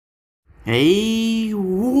Hey,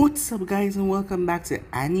 what's up guys and welcome back to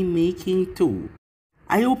Anime King 2.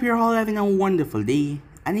 I hope you're all having a wonderful day,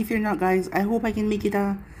 and if you're not guys, I hope I can make it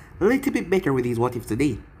a little bit better with these what ifs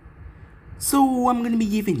today. So I'm gonna be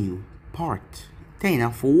giving you part 10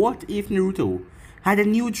 of What If Naruto had a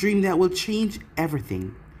new dream that will change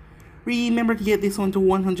everything. Remember to get this one to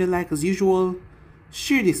 100 likes as usual,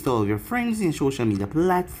 share this to all of your friends in social media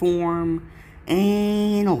platform,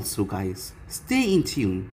 and also guys, stay in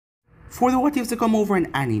tune for the what ifs to come over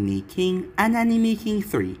an Anime King and Anime King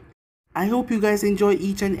 3. I hope you guys enjoy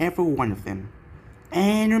each and every one of them.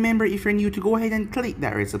 And remember, if you're new, to go ahead and click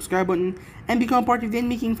that red subscribe button and become part of the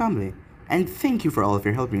Anime King family. And thank you for all of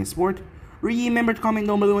your help and support. Remember to comment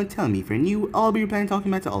down below and tell me if you're new. I'll be replying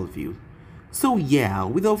talking about to all of you. So yeah,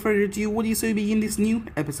 without further ado, what do you say we begin this new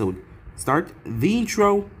episode? Start the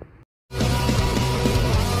intro.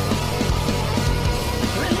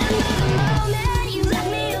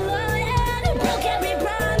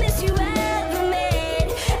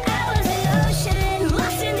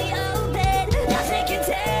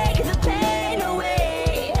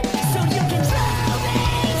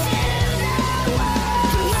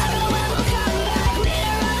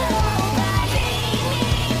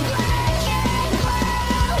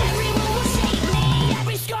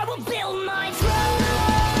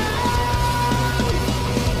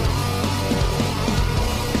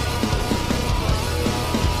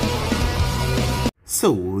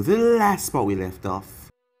 So, the last spot we left off.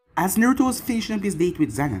 As Naruto was finishing up his date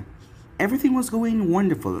with Zana, everything was going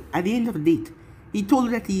wonderful. At the end of the date, he told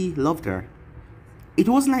her that he loved her. It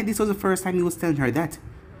wasn't like this was the first time he was telling her that,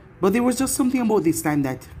 but there was just something about this time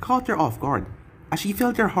that caught her off guard, as she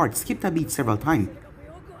felt her heart skipped a beat several times.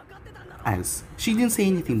 As she didn't say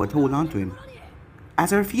anything but hold on to him, as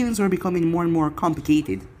her feelings were becoming more and more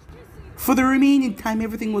complicated. For the remaining time,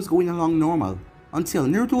 everything was going along normal, until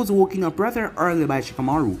Naruto was woken up rather early by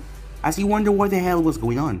Shikamaru, as he wondered what the hell was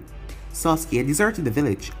going on. Sasuke had deserted the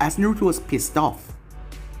village, as Naruto was pissed off.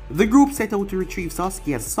 The group set out to retrieve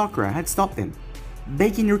Sasuke, as Sakura had stopped them,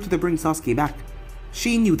 begging Naruto to bring Sasuke back.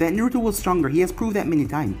 She knew that Naruto was stronger, he has proved that many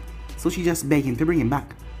times, so she just begged him to bring him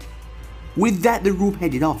back. With that, the group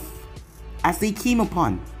headed off, as they came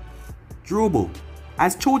upon Drobo,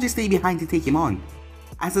 as Choji stayed behind to take him on,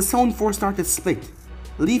 as the Sound Force started to split,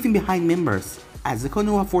 leaving behind members, as the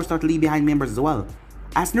Konoha Force started to leave behind members as well,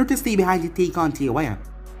 as Naruto stayed behind to take on Teiwaya.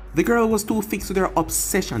 The girl was too fixed with her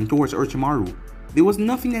obsession towards Orochimaru. There was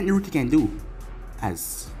nothing that Naruto can do,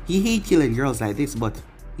 as he hated killing girls like this, but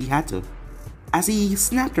he had to. As he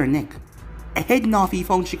snapped her neck, heading off, he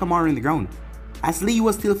found Shikamaru in the ground, as Lee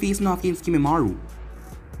was still facing off against Kimimaro.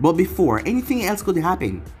 But before anything else could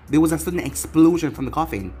happen, there was a sudden explosion from the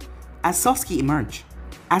coffin, as Sasuke emerged.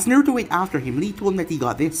 As Naruto went after him, Lee told him that he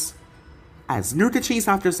got this. As Naruto chased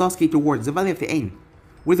after Sasuke towards the Valley of the End,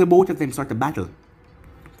 where the both of them start to battle.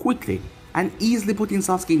 Quickly and easily putting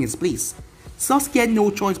Sasuke in his place, Sasuke had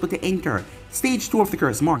no choice but to enter stage 2 of the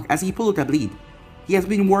curse mark as he pulled out a blade. He has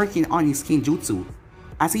been working on his Kenjutsu,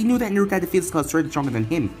 as he knew that Naruto had the physical strength stronger than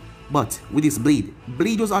him, but with his blade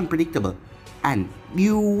was unpredictable, and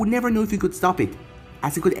you would never know if you could stop it,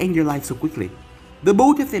 as it could end your life so quickly. The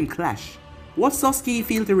both of them clash. What Sasuke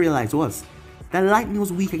failed to realize was that lightning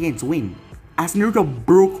was weak against wind, as Naruto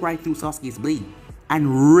broke right through Sasuke's blade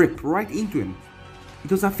and ripped right into him.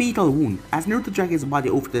 It was a fatal wound, as Naruto dragged his body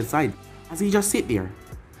over to the side as he just sit there.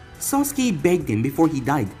 Sasuke begged him before he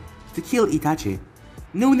died to kill Itachi,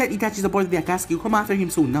 knowing that Itachi is a part of the Akatsuki who come after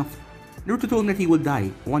him soon enough. Naruto told him that he would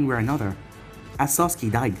die one way or another, as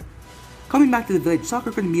Sasuke died. Coming back to the village,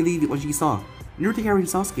 Sakura couldn't believe it when she saw Naruto carrying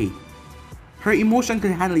Sasuke. Her emotion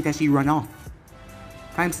couldn't handle it as she ran off.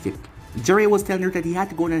 Time skip. Jiraiya was telling her that he had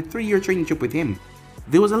to go on a 3-year training trip with him.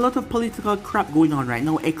 There was a lot of political crap going on right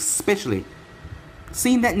now, especially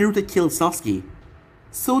seeing that Naruto killed Sasuke.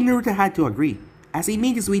 So Naruto had to agree, as he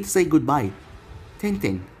made his way to say goodbye.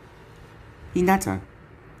 Tenten, Hinata,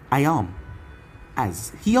 Ayam,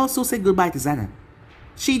 as he also said goodbye to Zana.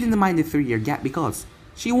 She didn't mind the 3-year gap because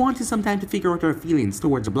she wanted some time to figure out her feelings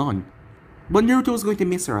towards Blonde. But Naruto was going to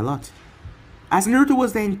miss her a lot, as Naruto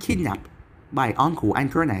was then kidnapped by Anko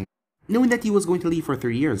and Kurenai. Knowing that he was going to leave for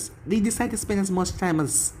 3 years, they decided to spend as much time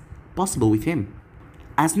as possible with him.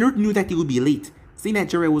 As Naruto knew that he would be late, seeing that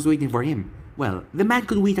Jiraiya was waiting for him, well, the man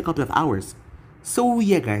could wait a couple of hours. So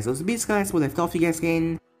yeah guys, that was basically that's what I thought. You guys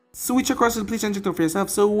can switch across to the PlayStation channel for yourself.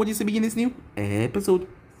 So what is to begin this new episode?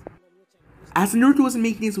 As Naruto was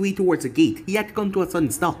making his way towards the gate, he had to come to a sudden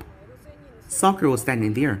stop. Sakura was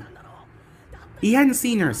standing there. He hadn't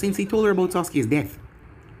seen her since he told her about Sasuke's death.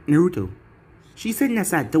 Naruto, she said in a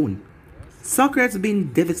sad tone. Sakura has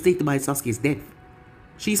been devastated by Sasuke's death.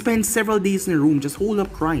 She spent several days in her room just holed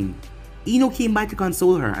up crying. Ino came by to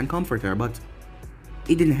console her and comfort her, but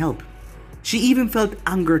it didn't help. She even felt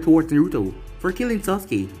anger towards Naruto for killing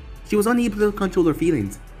Sasuke. She was unable to control her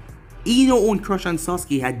feelings. Ino's own crush on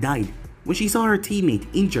Sasuke had died when she saw her teammate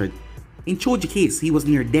injured. In Choji's case, he was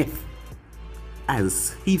near death,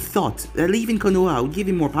 as he thought that leaving Konoha would give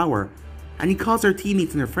him more power, and he caused her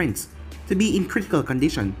teammates and her friends to be in critical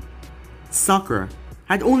condition. Sakura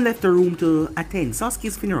had only left her room to attend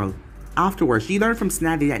Sasuke's funeral. Afterwards, she learned from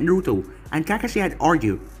Tsunade that Naruto and Kakashi had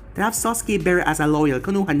argued to have Sasuke buried as a loyal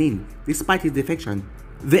Konoha nin despite his defection.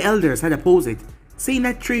 The elders had opposed it, saying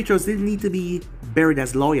that traitors didn't need to be buried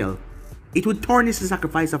as loyal. It would tarnish the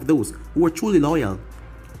sacrifice of those who were truly loyal.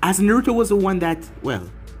 As Naruto was the one that, well,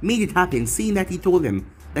 made it happen, seeing that he told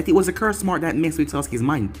them that it was a curse mark that messed with Sasuke's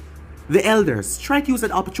mind. The elders tried to use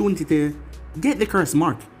that opportunity to get the curse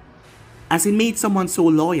mark, as it made someone so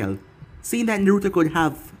loyal, saying that Naruto could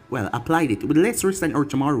have, well, applied it with less risk than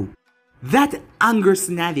Orochimaru. That angered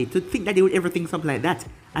Tsunade to think that they would ever think something like that,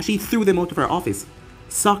 as she threw them out of her office.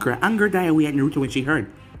 Sakura anger died away at Naruto when she heard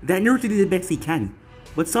that Naruto did the best he can,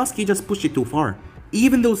 but Sasuke just pushed it too far.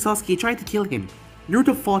 Even though Sasuke tried to kill him,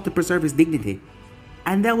 Naruto fought to preserve his dignity,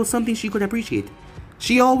 and that was something she could appreciate.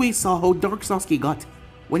 She always saw how dark Sasuke got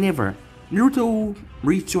whenever Naruto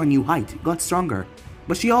reached to a new height, got stronger,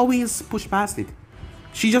 but she always pushed past it.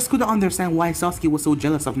 She just couldn't understand why Sasuke was so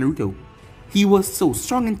jealous of Naruto. He was so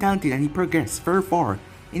strong and talented, and he progressed very far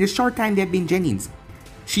in the short time they had been Genins.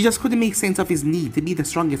 She just couldn't make sense of his need to be the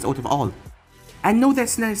strongest out of all. And know that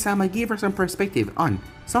Tsunade-sama gave her some perspective on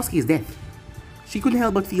Sasuke's death. She couldn't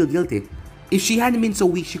help but feel guilty. If she hadn't been so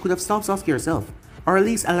weak, she could have stopped Sasuke herself, or at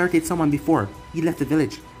least alerted someone before he left the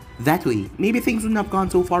village. That way, maybe things wouldn't have gone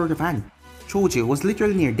so far out of hand. Choji was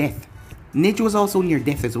literally near death. Neji was also near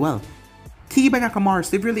death as well. Kiba and Akamaru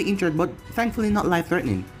severely injured, but thankfully not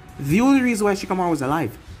life-threatening. The only reason why Shikamaru was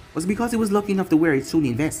alive was because he was lucky enough to wear its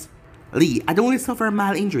Chunin vest. Lee had only suffered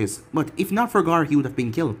mild injuries, but if not for Gaara, he would have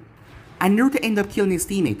been killed. And Naruto ended up killing his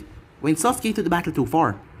teammate when Sasuke took the battle too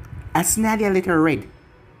far, as Tsunade later read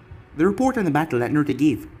the report on the battle that Naruto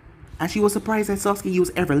gave, and she was surprised that Sasuke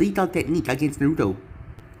used every lethal technique against Naruto,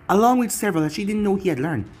 along with several that she didn't know he had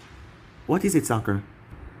learned. What is it, Sakura?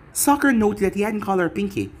 Sakura noted that he hadn't called her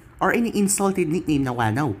Pinky or any insulted nickname in a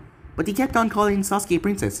while now, but he kept on calling Sasuke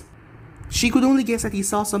Princess. She could only guess that he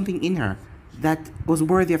saw something in her that was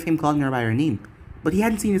worthy of him calling her by her name, but he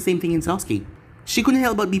hadn't seen the same thing in Sasuke. She couldn't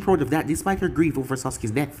help but be proud of that despite her grief over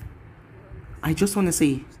Sasuke's death. I just want to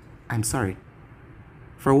say, I'm sorry.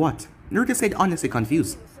 For what? Naruto said, honestly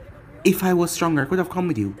confused. If I was stronger, I could have come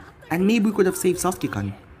with you, and maybe we could have saved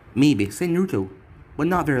Sasuke-kun. Maybe, said Naruto, but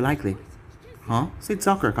not very likely. Huh? Said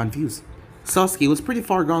Sakura, confused. Sasuke was pretty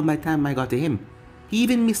far gone by the time I got to him. He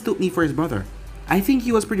even mistook me for his brother. I think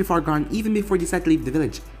he was pretty far gone even before he decided to leave the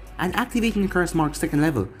village, and activating the curse mark's second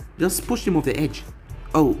level just pushed him off the edge.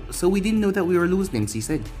 Oh, so we didn't know that we were losing him, she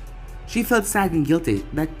said. She felt sad and guilty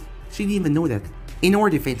that she didn't even know that. In our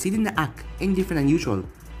defense, he didn't act any different than usual,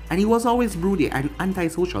 and he was always broody and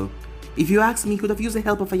antisocial. If you ask me, he could have used the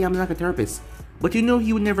help of a Yamanaka therapist, but you know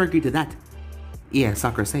he would never agree to that. Yeah,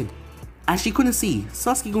 Sakura said. As she couldn't see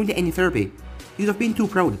Sasuke going to any therapy, he would have been too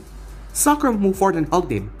proud. Sakura moved forward and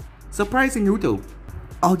hugged him, surprising Naruto.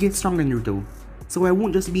 I'll get stronger, Naruto, so I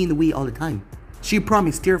won't just be in the way all the time. She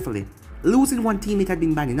promised tearfully. Losing one teammate had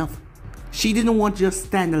been bad enough. She didn't want to just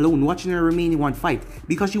stand alone watching her remain in one fight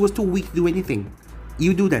because she was too weak to do anything.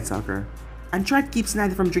 You do that, Sakura, and try to keep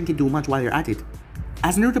Tsunade from drinking too much while you're at it.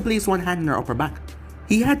 As Naruto placed one hand on her upper back,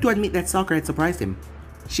 he had to admit that Sakura had surprised him.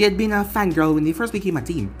 She had been a fangirl when they first became a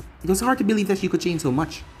team. It was hard to believe that she could change so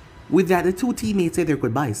much. With that, the two teammates said their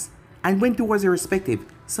goodbyes and went towards their respective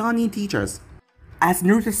Sannin teachers. As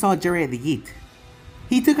Naruto saw Jiraiya at the gate,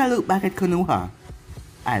 he took a look back at Konoha,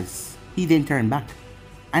 as he then turned back,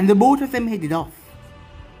 and the both of them headed off.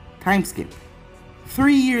 Time skip.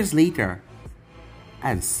 3 years later,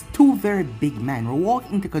 as two very big men were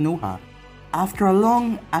walking to Konoha after a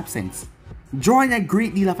long absence, drawing a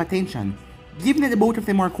great deal of attention, given that the both of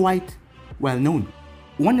them are quite well known.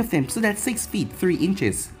 One of them stood at 6 feet 3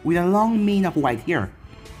 inches with a long mane of white hair,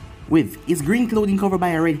 with his green clothing covered by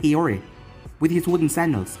a red Hiyori, with his wooden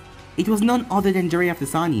sandals. It was none other than Jiraiya of the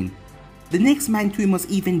Sannin. The next man to him was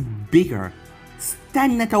even bigger,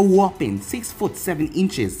 standing at a whopping 6 foot 7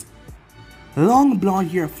 inches. Long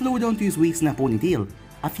blonde hair flowed down to his waist in a ponytail,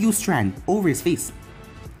 a few strands over his face,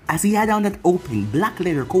 as he had on that open black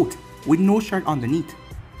leather coat with no shirt underneath,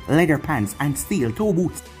 leather pants and steel toe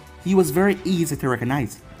boots. He was very easy to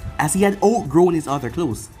recognize, as he had outgrown his other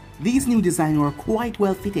clothes. These new designs were quite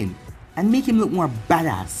well fitting and make him look more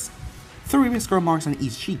badass. 3 whisker marks on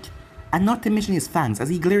each cheek, and not to mention his fangs as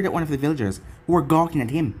he glared at one of the villagers who were gawking at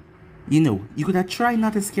him. You know, you could have tried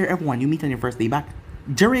not to scare everyone you meet on your first day back.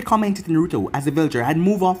 Jiraiya commented to Naruto as the villager had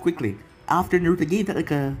moved off quickly after Naruto gave that like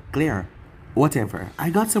a glare. Whatever, I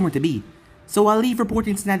got somewhere to be, so I'll leave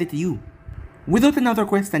reporting Tsunade to you. Without another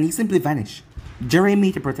question, he simply vanished. Jiraiya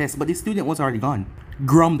made a protest, but the student was already gone.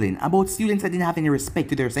 Grumbling about students that didn't have any respect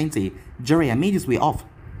to their sensei, Jiraiya made his way off.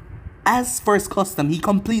 As for his custom, he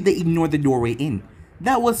completely ignored the doorway in.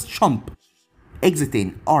 That was chump.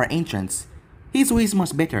 Exiting our entrance. His way is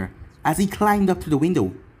much better as he climbed up to the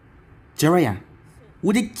window. Jiraiya,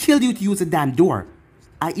 would it kill you to use the damn door?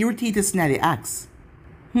 I irritated Tsunade asked.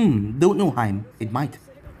 Don't know, Haim. It might.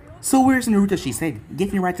 So where's Naruto, she said,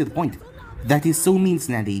 getting right to the point. That is so mean,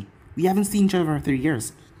 Tsunade. We haven't seen each other for 3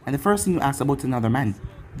 years, and the first thing you ask about another man.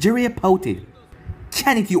 Jiraiya pouted.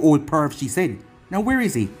 Can it, you old perv, she said. Now where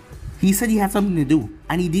is he? He said he had something to do,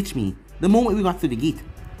 and he ditched me the moment we got through the gate.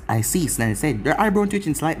 I see, Tsunade said, their eyebrow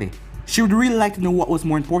twitching slightly. She would really like to know what was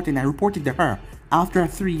more important and reported to her after a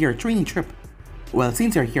 3-year training trip. Well,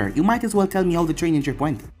 since you're here, you might as well tell me how the training trip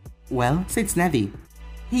went. Well, said Tsunade.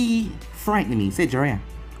 He frightened me, said Jiraiya.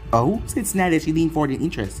 Oh, said Tsunade as she leaned forward in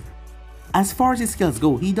interest. As far as his skills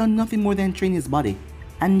go, he done nothing more than train his body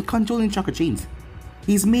and controlling chakra chains.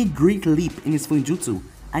 He's made great leap in his Fuinjutsu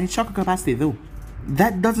and his chakra capacity though.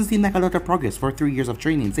 That doesn't seem like a lot of progress for 3 years of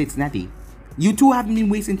training, said Tsunade. You two haven't been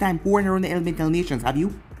wasting time pouring around the elemental nations, have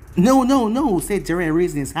you? No, said Jiraiya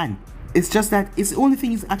raising his hand. It's just that it's the only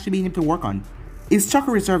thing he's actually been able to work on. His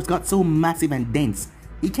chakra reserves got so massive and dense,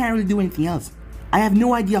 he can't really do anything else. I have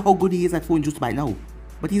no idea how good he is at Fuinjutsu by now,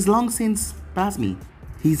 but he's long since passed me.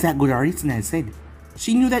 He's that good already, Tsunade said.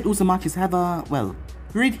 She knew that Uzumakis have a, well,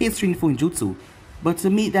 great history in Fuinjutsu, but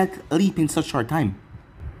to make that leap in such short time.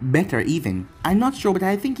 Better even. I'm not sure, but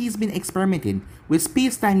I think he's been experimenting with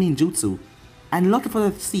space-time ninjutsu and a lot of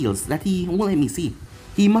other seals that he won't let me see.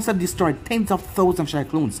 He must have destroyed tens of thousands of shadow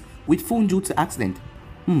clones with Fuinjutsu accident.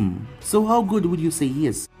 So how good would you say he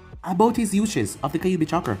is? About his uses of the Kyuubi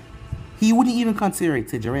chakra. He wouldn't even consider it,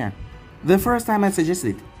 said Jiraiya. The first time I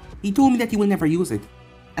suggested it, he told me that he will never use it,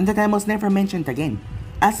 and that I must never mention it again.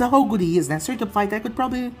 As to how good he is in a straight up fight, I could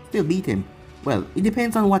probably still beat him. Well, it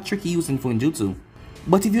depends on what trick he used in Fuinjutsu.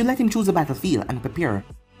 But if you let him choose a battlefield and prepare,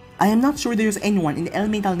 I am not sure there's anyone in the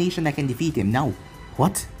elemental nation that can defeat him now.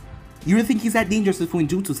 What? You really think he's that dangerous with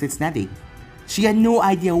Fuinjutsu, said Tsunade. She had no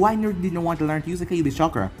idea why Naruto didn't want to learn to use the Kyuubi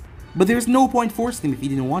chakra, but there's no point forcing him if he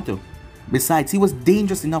didn't want to. Besides, he was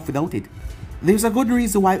dangerous enough without it. There's a good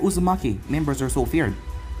reason why Uzumaki members are so feared,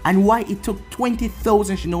 and why it took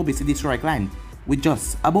 20,000 shinobis to destroy a clan, with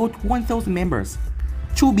just about 1,000 members.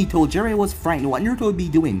 Truth be told, Jiraiya was frightened what Naruto would be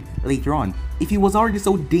doing later on if he was already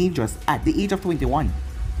so dangerous at the age of 21.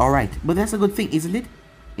 Alright, but that's a good thing, isn't it?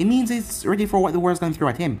 It means he's ready for what the world's gonna throw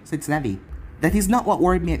at him, said Tsunade. That is not what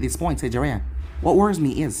worried me at this point, said Jiraiya. What worries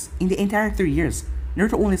me is, in the entire 3 years,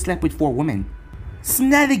 Naruto only slept with 4 women.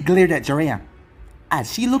 Tsunade glared at Jiraiya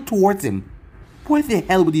as she looked towards him. Why the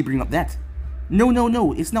hell would he bring up that?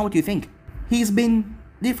 No, it's not what you think. He's been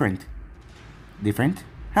different. Different?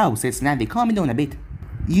 How? Said Tsunade, calming down a bit.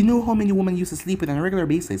 You know how many women used to sleep with on a regular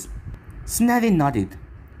basis? Tsunade nodded.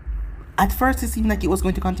 At first it seemed like it was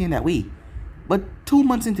going to continue that way, but 2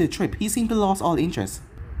 months into the trip, he seemed to lose all interest.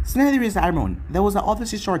 Tsunade raised the eyebrow. There was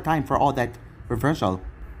obviously short time for all that reversal.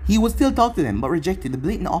 He would still talk to them, but rejected the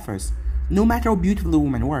blatant offers, no matter how beautiful the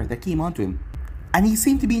women were that came onto him. And he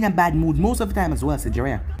seemed to be in a bad mood most of the time as well, said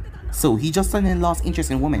Jiraiya. So he just suddenly lost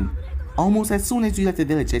interest in women, almost as soon as we left the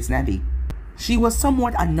village, said Tsunade. She was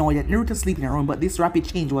somewhat annoyed at Naruto sleeping around, but this rapid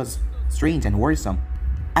change was strange and worrisome.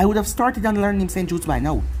 I would have started on learning him senjutsu by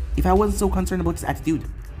now, if I wasn't so concerned about his attitude.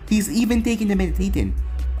 He's even taken to meditating.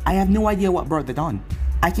 I have no idea what brought that on.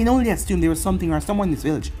 I can only assume there was something or someone in this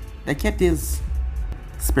village that kept his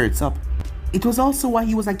spirits up. It was also why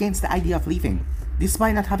he was against the idea of leaving,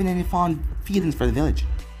 despite not having any fond feelings for the village.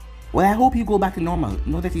 Well, I hope he'll go back to normal,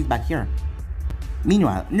 now that he's back here.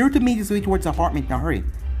 Meanwhile, Naruto made his way towards the apartment in a hurry.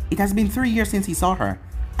 It has been 3 years since he saw her,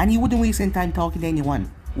 and he wouldn't waste any time talking to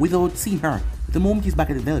anyone without seeing her the moment he's back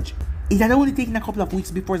at the village. It had only taken a couple of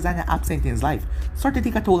weeks before Zana's absence in his life started to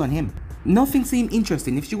take a toll on him. Nothing seemed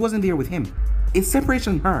interesting if she wasn't there with him. Its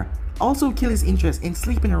separation from her also killed his interest in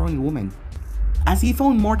sleeping around a woman, as he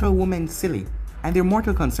found mortal women silly and their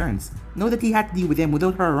mortal concerns, now that he had to deal with them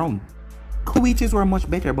without her around. Witches were much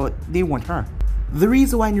better, but they weren't her. The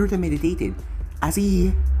reason why Naruto meditated, as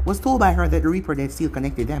he was told by her that the Reaper Dead still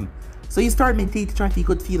connected them, so he started meditating to try if he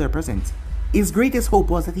could feel her presence. His greatest hope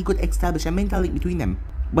was that he could establish a mental link between them,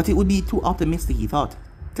 but it would be too optimistic, he thought,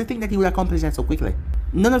 to think that he would accomplish that so quickly.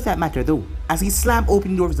 None of that mattered though, as he slammed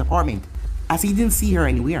open the door of his apartment as he didn't see her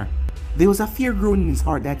anywhere. There was a fear growing in his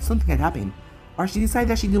heart that something had happened, or she decided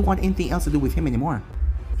that she didn't want anything else to do with him anymore.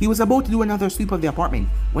 He was about to do another sweep of the apartment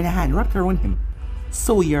when a hand wrapped around him.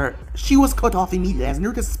 So she was cut off immediately as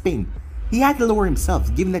Naruto spun. He had to lower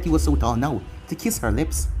himself, given that he was so tall now, to kiss her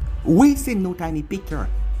lips. Wasting no time, he picked her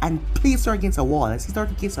and placed her against a wall as he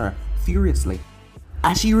started to kiss her furiously.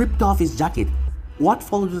 As she ripped off his jacket, what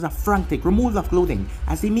followed was a frantic removal of clothing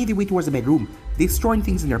as they made their way towards the bedroom, destroying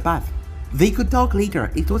things in their path. They could talk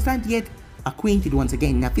later. It was time to get acquainted once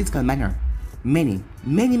again in a physical manner. Many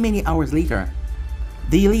hours later,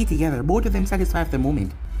 they lay together, both of them satisfied for the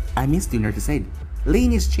moment. "I missed you," Naruto said,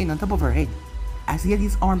 laying his chin on top of her head as he had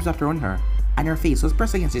his arms wrapped around her and her face was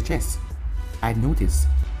pressed against his chest. "I'd noticed.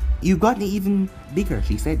 You've gotten even bigger,"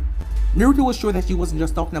 she said. Naruto was sure that she wasn't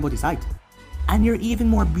just talking about his height. "And you're even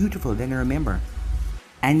more beautiful than I remember.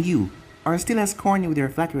 And you are still as corny with your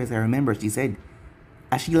flattery as I remember," she said,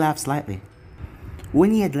 as she laughed slightly.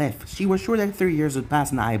 When he had left, she was sure that 3 years would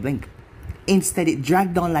pass in an eye blink. Instead, it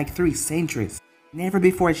dragged on like 3 centuries. Never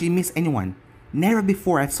before had she missed anyone. Never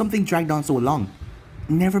before had something dragged on so long.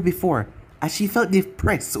 Never before, as she felt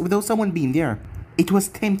depressed without someone being there. It was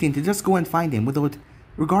tempting to just go and find him without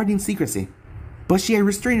regarding secrecy. But she had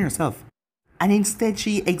restrained herself, and instead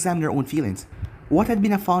she examined her own feelings. What had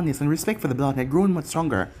been a fondness and respect for the blood had grown much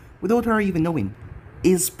stronger without her even knowing.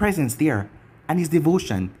 His presence there, and his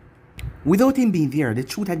devotion. Without him being there, the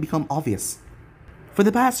truth had become obvious. For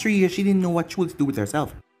the past 3 years, she didn't know what truly to do with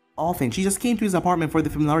herself. Often, she just came to his apartment for the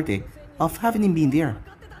familiarity of having him being there.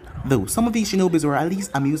 Though some of these shinobis were at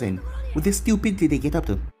least amusing with the stupidity they get up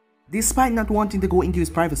to. Despite not wanting to go into his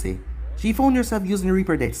privacy, she found herself using the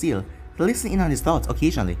Reaper Death Seal to listen in on his thoughts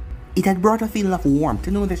occasionally. It had brought a feeling of warmth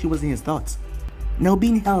to know that she was in his thoughts. Now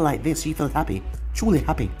being held like this, she felt happy, truly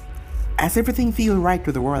happy. As everything felt right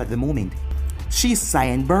to the world at the moment, she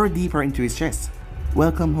sighed and burrowed deeper into his chest.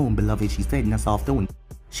 "Welcome home, beloved," she said in a soft tone.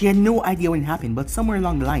 She had no idea when it happened, but somewhere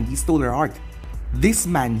along the line he stole her heart. This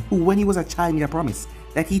man who when he was a child made a promise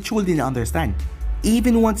that he truly didn't understand.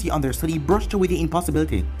 Even once he understood, he brushed away the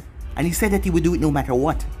impossibility, and he said that he would do it no matter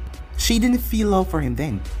what. She didn't feel love for him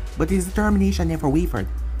then, but his determination never wavered,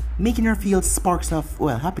 making her feel sparks of,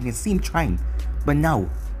 happiness seemed trying. But now,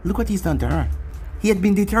 look what he's done to her. He had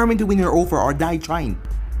been determined to win her over or die trying.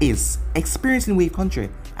 His experience in Wave Country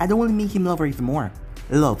had only made him love her even more.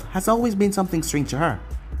 Love has always been something strange to her,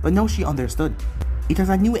 but now she understood. It was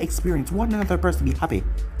a new experience, wanting another person to be happy.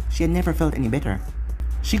 She had never felt any better.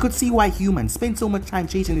 She could see why humans spend so much time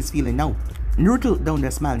chasing this feeling now. Naruto looked down with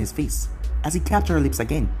a smile on his face as he tapped her lips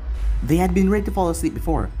again. They had been ready to fall asleep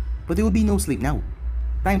before, but there would be no sleep now.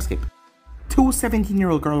 Time skip. 2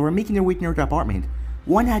 17-year-old girls were making their way to Naruto's apartment.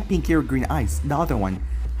 One had pink hair with green eyes, the other one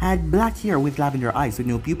had black hair with lavender eyes with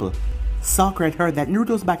no pupil. Sakura had heard that Naruto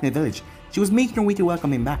was back in the village. She was making her way to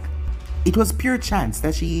welcome him back. It was pure chance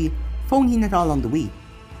that she found Hinata along the way.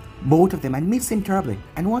 Both of them had missed him terribly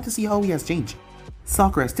and wanted to see how he has changed.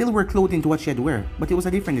 Sakura still wore clothing to what she had to wear, but it was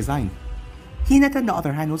a different design. Hinata, on the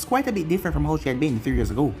other hand, was quite a bit different from how she had been 3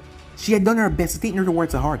 years ago. She had done her best to take Naruto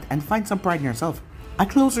towards her heart and find some pride in herself. A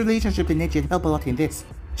close relationship to Nechi had helped a lot in this.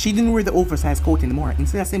 She didn't wear the oversized coat anymore,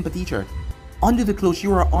 instead a simple t-shirt. Under the clothes, she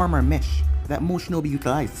wore an armor mesh that most shinobi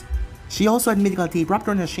utilized. She also had medical tape wrapped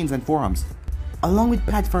around her shins and forearms, along with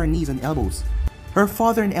pads for her knees and elbows. Her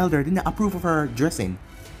father and elder didn't approve of her dressing,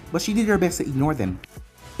 but she did her best to ignore them.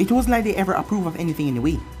 It wasn't like they ever approved of anything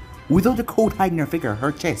anyway. Without the coat hiding her figure,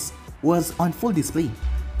 her chest was on full display.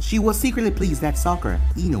 She was secretly pleased that Sakura,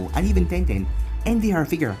 Ino, and even Tenten envied her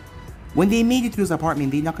figure. When they made it to his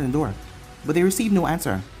apartment, they knocked on the door, but they received no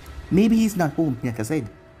answer. "Maybe he's not home," Hinata said.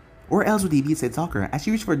 "Or else would he be," said Sakura as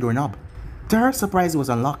she reached for a doorknob. To her surprise, it was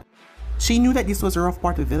unlocked. She knew that this was a rough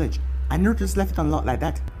part of the village, and Naruto just left it unlocked like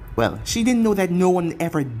that. Well, she didn't know that no one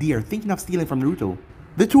ever dared thinking of stealing from Naruto.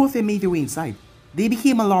 The two of them made their way inside. They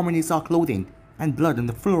became alarmed when they saw clothing and blood on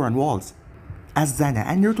the floor and walls. As Zana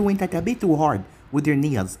and Naruto went at it a bit too hard with their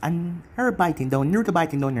nails and Naruto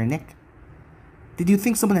biting down her neck. "Did you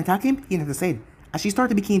think someone attacked him?" Hinata said, as she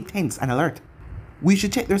started to become tense and alert. "We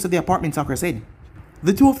should check the rest of the apartment," Sakura said.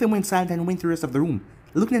 The two of them went silent and went through the rest of the room,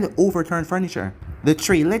 looking at the overturned furniture. The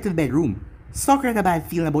tray led to the bedroom. Sakura had a bad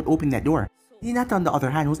feeling about opening that door. Hinata, on the other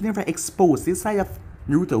hand, was never exposed to the side of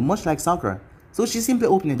Naruto, much like Sakura, so she simply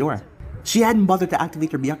opened the door. She hadn't bothered to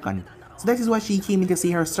activate her Byakugan, so that is why she came in to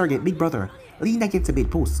see her surrogate big brother leaning against a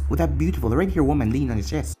bedpost with a beautiful red-haired woman leaning on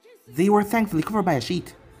his chest. They were thankfully covered by a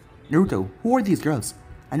sheet. "Naruto, who are these girls,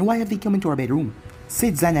 and why have they come into our bedroom?"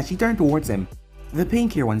 said Zana as she turned towards them. "The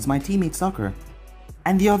pink-haired one's my teammate Sakura,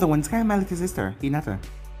 and the other one's kind of my little sister, Hinata."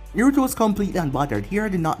 Naruto was completely unbothered. He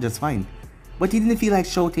heard it not just fine. but he didn't feel like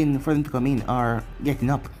shouting for them to come in or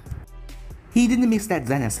getting up. He didn't miss that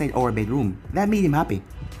Xana said our bedroom. That made him happy.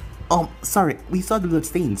 Sorry, we saw the blood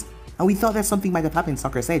stains, and we thought that something might have happened,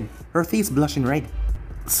 Sakura said, her face blushing red.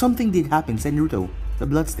 Something did happen, said Naruto. The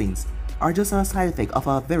bloodstains are just a side effect of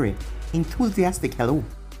a very enthusiastic hello.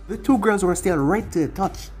 The two girls were still right to the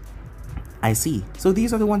touch. I see. So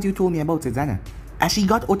these are the ones you told me about, said Xana, as she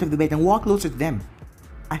got out of the bed and walked closer to them.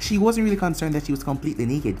 As she wasn't really concerned that she was completely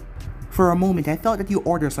naked. For a moment, I thought that you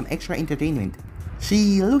ordered some extra entertainment.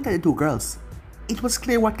 She looked at the two girls. It was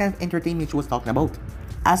clear what kind of entertainment she was talking about.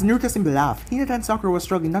 As Naruto simply laughed, Hinata and Sakura were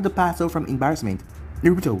struggling not to pass out from embarrassment.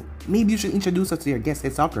 Naruto, maybe you should introduce us to your guest,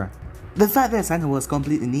 said Sakura. The fact that Xana was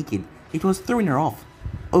completely naked, it was throwing her off.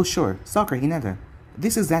 Oh sure, Sakura, Hinata.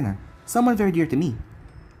 This is Xana, someone very dear to me.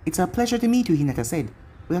 It's a pleasure to meet you, Hinata said,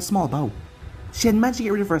 with a small bow. She had managed to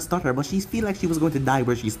get rid of her stutter, but she felt like she was going to die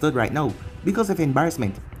where she stood right now, because of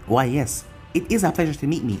embarrassment. Why yes, it is a pleasure to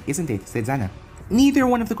meet me, isn't it, said Xana. Neither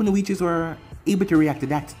one of the Kunoichis were able to react to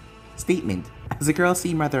that statement, as the girls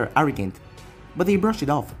seemed rather arrogant, but they brushed it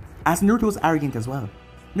off, as Naruto was arrogant as well.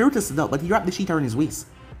 Naruto stood up, but he wrapped the sheet around his waist.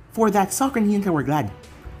 For that, Sakura and Hinata were glad.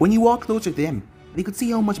 When he walked closer to them, they could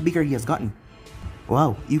see how much bigger he has gotten.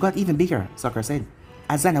 Wow, you got even bigger, Sakura said,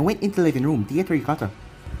 as Xana went into the living room to get her yukata.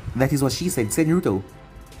 That is what she said Naruto.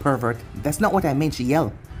 Pervert, that's not what I meant, she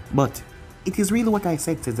yelled. But, it is really what I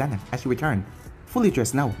said, said Xana, as she returned, fully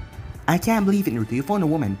dressed now. I can't believe it, Naruto, you found a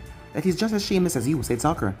woman that is just as shameless as you, said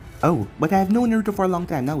Sakura. Oh, but I have known Naruto for a long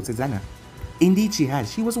time now, said Xana. Indeed she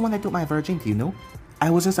has, she was the one that took my virginity, you know. I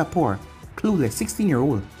was just a poor, clueless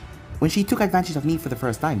 16-year-old when she took advantage of me for the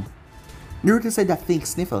first time. Naruto said that fake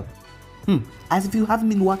sniffle. As if you haven't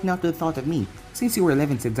been walking out to the thought of me since you were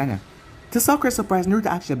 11, said Xana. To Sakura's surprise, Naruto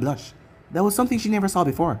actually blushed. That was something she never saw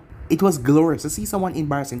before. It was glorious to see someone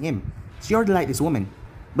embarrassing him. She already liked this woman.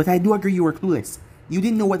 But I do agree you were clueless. You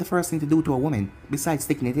didn't know what the first thing to do to a woman, besides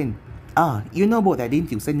sticking it in. Ah, you know about that,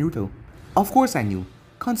 didn't you, said Naruto. Of course I knew.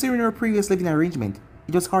 Considering her previous living arrangement,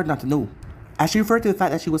 it was hard not to know. As she referred to the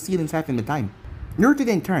fact that she was sealing Saffron at the time. Naruto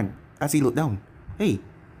then turned, as he looked down. Hey,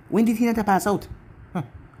 when did Hinata pass out?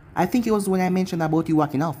 I think it was when I mentioned about you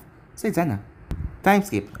walking off, said Xana. Time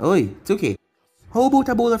skip. Oi, it's okay. How about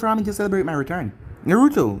a bowl of ramen to celebrate my return?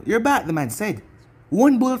 Naruto, you're back, the man said.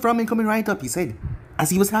 One bowl of ramen coming right up, he said, as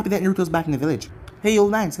he was happy that Naruto was back in the village. Hey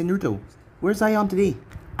old man, said Naruto. Where's Ayam today?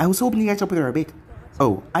 I was hoping to catch up with her a bit.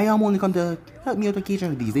 Oh, Ayam only come to help me out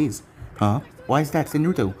occasionally these days. Huh? Why is that, said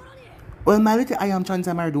Naruto? Well, my little Ayam-chan's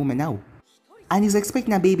a married woman now, and he's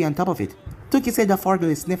expecting a baby on top of it. Toki said a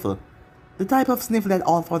fatherly sniffle. The type of sniffle that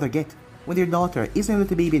all fathers get when their daughter isn't a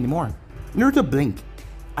little baby anymore. Naruto blinked.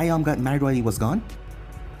 Ayam got married while he was gone?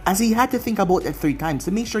 As he had to think about it 3 times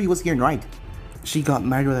to make sure he was hearing right. She got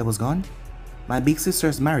married while I was gone? My big sister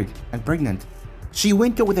is married and pregnant. She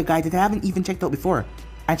went out with a guy that I haven't even checked out before.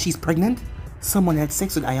 And she's pregnant? Someone had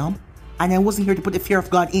sex with Ayam? And I wasn't here to put the fear of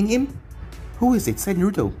God in him? Who is it? Said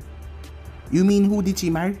Naruto. You mean who did she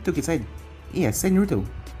marry? Toki said. Yes, said Naruto.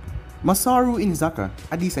 Masaru Inazaka,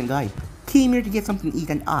 a decent guy, came here to get something to eat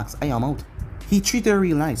and asked Ayam out. He treated her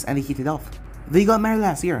real nice and they hit it off. They got married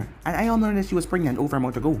last year and Ayam learned that she was pregnant over a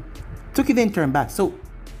month ago. Toki then turned back, so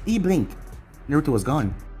he blinked. Naruto was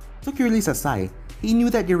gone. Toki released a sigh. He knew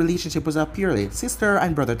that their relationship was a purely sister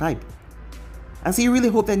and brother type, as he really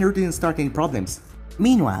hoped that Naruto didn't start any problems.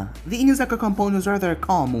 Meanwhile, the Inazaka compound was rather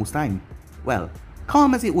calm most time. Well,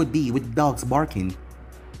 calm as it would be with dogs barking.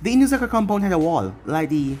 The Inazaka compound had a wall, like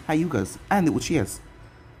the Hyugas and the Uchihas,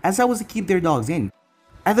 as that was to keep their dogs in.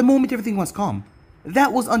 At the moment everything was calm.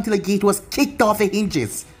 That was until a gate was kicked off the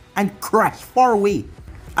hinges and crashed far away.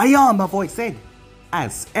 Ayam, a voice said.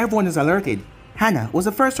 As everyone is alerted, Hana was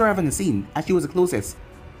the first to arrive on the scene as she was the closest,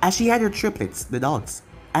 as she had her triplets, the dogs,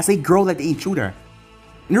 as they growled at the intruder.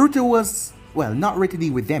 Naruto was, well, not ready to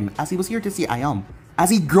deal with them as he was here to see Ayam, as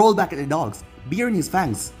he growled back at the dogs, baring his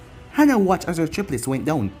fangs. Hana watched as her triplets went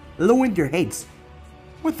down, lowering their heads.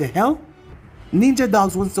 What the hell? Ninja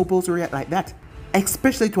dogs wasn't supposed to react like that.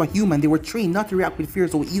 Especially to a human, they were trained not to react with fear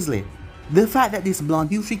so easily. The fact that this blonde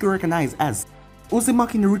who she could recognize as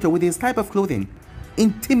Uzumaki Naruto with his type of clothing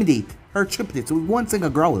intimidate her triplets with one single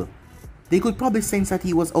growl. They could probably sense that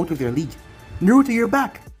he was out of their league. Naruto, you're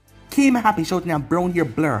back! Came a happy shouting and brown hair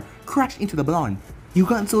blur crashed into the blonde. You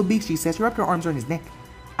gotten so big, she says, she wrapped her arms around his neck.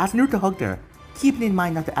 As Naruto hugged her, keeping in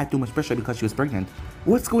mind not to add too much pressure because she was pregnant.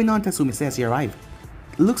 What's going on, Tatsumi says he arrived.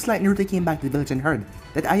 Looks like Naruto came back to the village and heard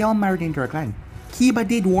that Ayam married into her clan. Kiba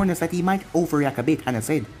did warn us that he might overreact a bit, Hana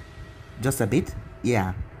said. Just a bit?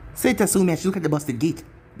 Yeah, said Tatsumi as she looked at the busted gate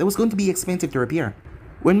that was going to be expensive to repair.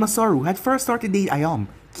 When Masaru had first started dating Ayam,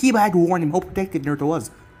 Kiba had warned him how protective Naruto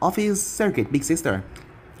was of his circuit big sister.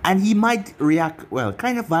 And he might react, well,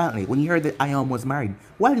 kind of violently when he heard that Ayam was married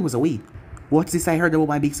while he was away. What's this I heard about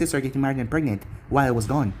my big sister getting married and pregnant while I was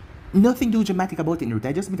gone? Nothing too dramatic about it, Naruto.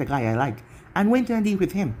 I just met a guy I liked and went on a date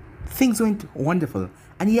with him. Things went wonderful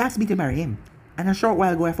and he asked me to marry him. And a short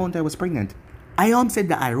while ago I found I was pregnant. Ayam said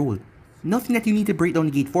that I rolled. Nothing that you need to break down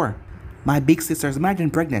the gate for. My big sister's married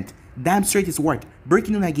and pregnant. Damn straight is worth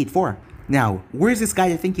breaking down that gate for. Now, where's this guy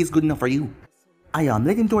that think he's good enough for you? Ayam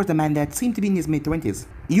led him towards a man that seemed to be in his mid-20s.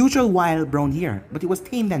 Usual wild brown hair, but it was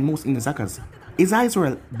tamed than most Inuzukas. His eyes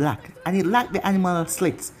were black, and it lacked the animal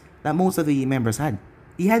slits that most of the members had.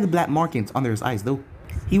 He had black markings under his eyes though.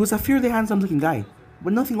 He was a fairly handsome looking guy,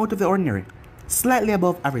 but nothing out of the ordinary. Slightly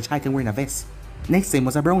above average height and wearing a vest. Next to him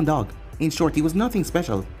was a brown dog. In short, he was nothing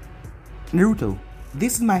special. Naruto,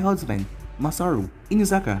 this is my husband, Masaru,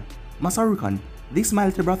 Inuzaka. Masaru-kun, this is my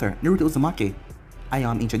little brother, Naruto Uzumaki.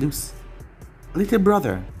 Ayam introduced. Little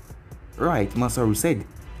brother. Right, Masaru said,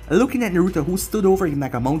 looking at Naruto who stood over him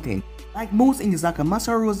like a mountain. Like most Inuzaka,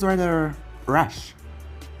 Masaru was rather rash.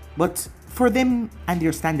 But for them and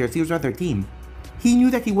their standards, he was rather tame. He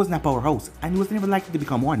knew that he wasn't a powerhouse and he was never likely to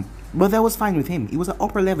become one. But that was fine with him. He was an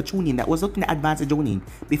upper level chunin that was looking to advance a jonin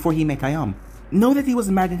before he met Ayam. Now that he was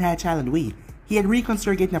married and had a child on the way, he had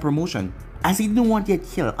reconsidered getting a promotion, as he didn't want to get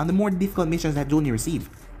killed on the more difficult missions that Jonin received,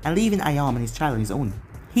 and leaving Ayam and his child on his own.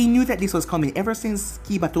 He knew that this was coming ever since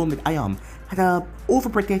Kiba told him that Ayam had a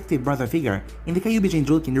overprotective brother figure in the Kyuubi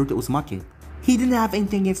Jinjulkin Naruto Uzumaki. He didn't have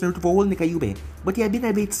anything against Naruto for holding the Kyuubi, but he had been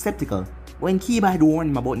a bit skeptical when Kiba had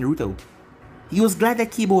warned him about Naruto. He was glad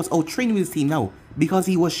that Kiba was out training with his team now, because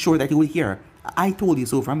he was sure that he would hear "I told you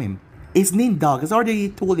so" from him. His named dog has already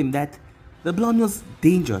told him that the blonde was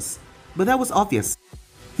dangerous, but that was obvious.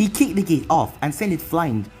 He kicked the gate off and sent it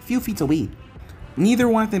flying a few feet away. Neither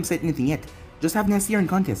one of them said anything yet, just having a staring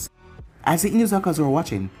contest. As the Inuzukas were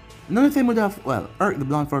watching, none of them would have, well, urged the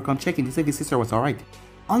blonde for come checking to see if his sister was alright.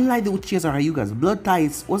 Unlike the Uchihas or Hyugas, blood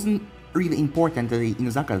ties wasn't really important to the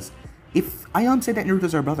Inuzukas. If Ayam said that Naruto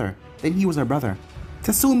was her brother, then he was her brother.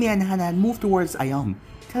 Tasumi and Hana had moved towards Ayam,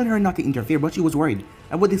 telling her not to interfere, but she was worried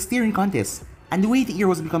about the staring contest, and the way the air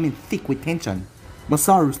was becoming thick with tension.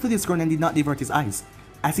 Masaru stood his ground and did not divert his eyes,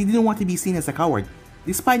 as he didn't want to be seen as a coward,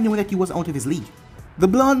 despite knowing that he was out of his league. The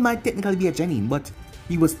blonde might technically be a genin, but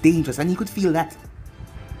he was dangerous and he could feel that.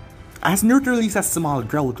 As Naruto released a small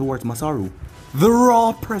growl towards Masaru, the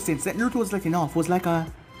raw presence that Naruto was letting off was like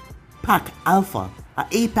a pack alpha, an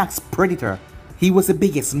apex predator. He was the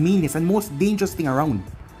biggest, meanest, and most dangerous thing around.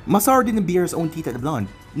 Masaru didn't bare his own teeth at the blonde,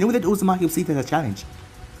 knowing that Uzumaki would see it as a challenge.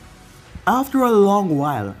 After a long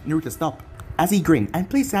while, Naruto stopped, as he grinned and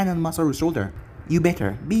placed his hand on Masaru's shoulder. You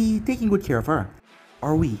better be taking good care of her,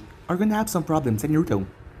 or we are gonna have some problems, said Naruto.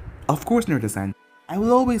 Of course, Naruto-san. I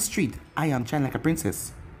will always treat Ayam-chan like a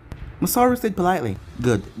princess. Masaru said politely.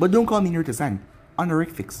 Good, but don't call me Naruto-san.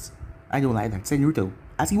 Honorifics. I don't like that, said Naruto,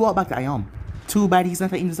 as he walked back to Ayam. Too bad he's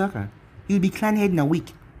not an Inuzaka. He would be clan head in a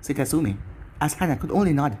week, said Tasumi, as Hana could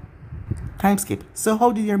only nod. Time skip. So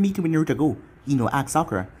how did your meeting with Naruto go? Ino asked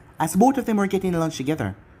Sakura, as both of them were getting lunch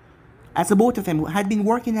together. As the both of them had been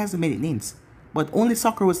working as minute names, but only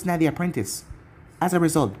Sakura was now the apprentice. As a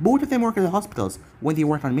result, both of them worked at the hospitals when they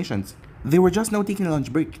worked on missions. They were just now taking a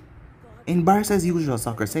lunch break. Embarrassed as usual,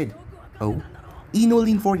 Sakura said. Oh? Ino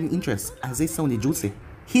leaned forward in interest as they sounded juicy.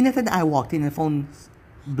 Hinata and I walked in and found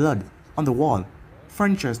blood on the wall,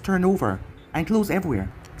 furnitures turned over, and clothes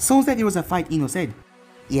everywhere. Sounds like there was a fight, Ino said.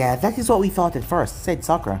 Yeah, that is what we thought at first, said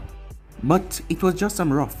Sakura. But it was just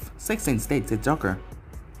some rough sex instead, said Sakura.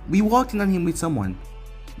 We walked in on him with someone,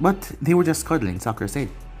 but they were just cuddling, Sakura said.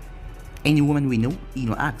 Any woman we know?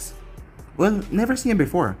 Ino asked. Well, never seen her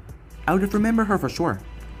before. I would have remembered her for sure.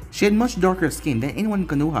 She had much darker skin than anyone in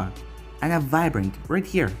Konoha, and a vibrant red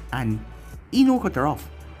hair, and Ino cut her off.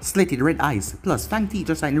 Slitted red eyes, plus fang teeth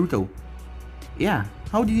just like Naruto. Yeah,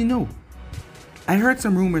 how did you know? I heard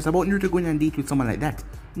some rumors about Naruto going on a date with someone like that,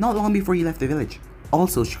 not long before he left the village.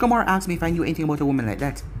 Also, Shikamaru asked me if I knew anything about a woman like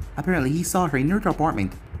that. Apparently, he saw her in Naruto's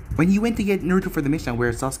apartment when he went to get Naruto for the mission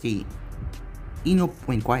where Sasuke. Ino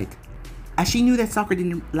went quiet, as she knew that Sakura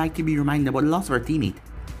didn't like to be reminded about the loss of her teammate.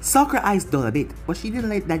 Sakura's eyes dulled a bit, but she didn't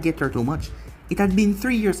let that get her too much. It had been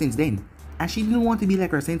 3 years since then, and she didn't want to be like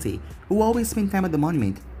her sensei, who always spent time at the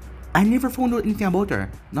monument. I never found out anything about her,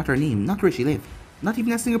 not her name, not where she lived, not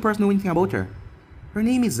even a single person knew anything about her. Her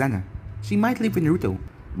name is Zana. She might live with Naruto,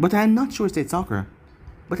 but I am not sure, said Sakura.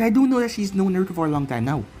 But I do know that she's known Naruto for a long time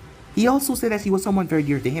now. He also said that she was someone very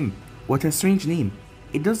dear to him. What a strange name.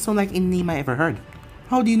 It doesn't sound like any name I ever heard.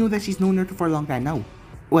 How do you know that she's known Naruto for a long time now?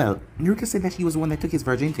 Well, Naruto said that she was the one that took his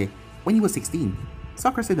virginity when he was 16.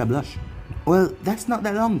 Sakura said a blush. Well, that's not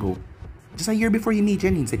that long ago. Just a year before you meet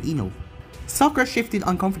Jenny, said Ino. Sakura shifted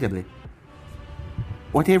uncomfortably.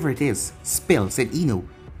 Whatever it is, spill, said Ino.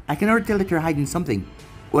 I can already tell that you're hiding something.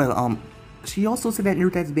 Well, she also said that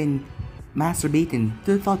Naruto has been masturbating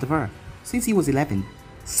to the thought of her since he was 11.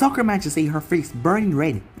 Sakura managed to say, her face burning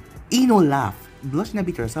red. Ino laughed, blushing a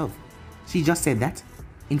bit herself. She just said that?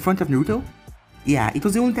 In front of Naruto? Yeah, it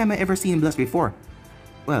was the only time I ever seen him blush before.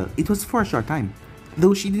 Well, it was for a short time.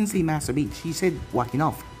 Though she didn't say masturbate, she said whacking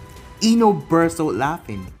off. Ino burst out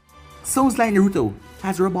laughing. Sounds like Naruto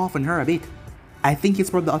has rubbed off on her a bit. I think it's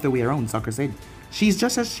probably the other way around, Sakura said. She's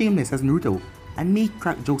just as shameless as Naruto and may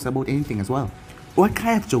crack jokes about anything as well. What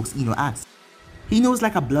kind of jokes, Ino asked. He knows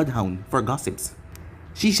like a bloodhound for gossips.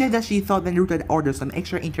 She said that she thought that Naruto had ordered some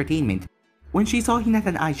extra entertainment when she saw Hinata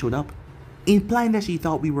and I showed up, implying that she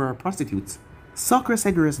thought we were prostitutes. Sakura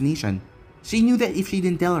said with resignation. She knew that if she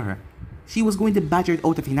didn't tell her, she was going to badger it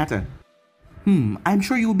out of Hinata. I'm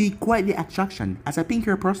sure you'll be quite the attraction as a pink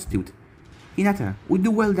hair prostitute. Hinata would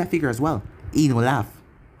do well with that figure as well. Ino laughed.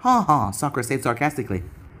 Ha ha, Sakura said sarcastically.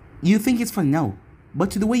 You think it's fun now,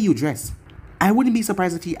 but to the way you dress, I wouldn't be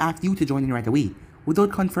surprised if he asked you to join in right away,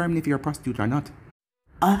 without confirming if you're a prostitute or not.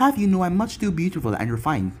 I'll have you know I'm much too beautiful and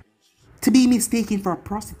refined to be mistaken for a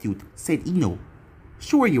prostitute, said Ino.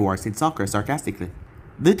 Sure you are, said Sakura sarcastically.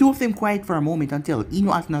 The two of them quiet for a moment until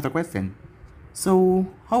Ino asked another question. So,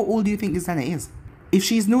 how old do you think this Zana is? If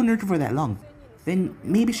she's known Naruto for that long, then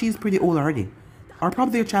maybe she's pretty old already. Or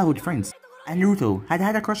probably their childhood friends, and Naruto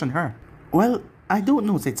had a crush on her. Well, I don't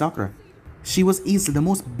know, said Sakura. She was easily the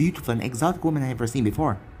most beautiful and exotic woman I've ever seen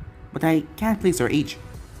before, but I can't place her age.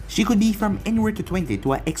 She could be from anywhere to 20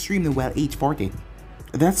 to an extremely well-aged 40.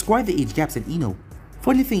 That's quite the age gap, said Ino.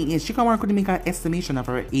 Funny thing is, Shikamaru couldn't make an estimation of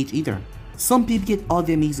her age either. Some people get all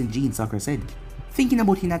the amazing genes, Sakura said, thinking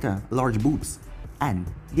about Hinata, large boobs, and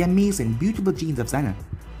the amazing, beautiful genes of Zana.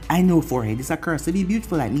 I know, forehead, it's a curse to be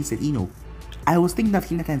beautiful like me, said Ino. I was thinking of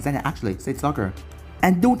Hinata and Zana actually, said Sakura.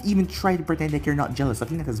 And don't even try to pretend that you're not jealous of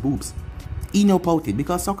Hinata's boobs. Ino pouted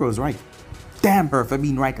because Sakura was right. Damn her for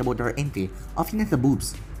being right about her entry of Hinata's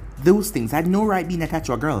boobs. Those things had no right being attached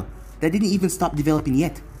to a girl that didn't even stop developing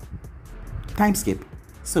yet. Time skip.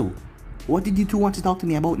 So, what did you two want to talk to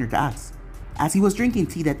me about, Naruto asked, as he was drinking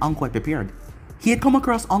tea that Anko had prepared. He had come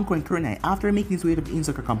across Anko and Kurenai after making his way to the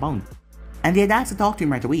Insuka compound, and they had asked to talk to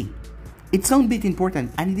him right away. It sounded a bit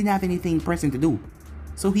important and he didn't have anything pressing to do,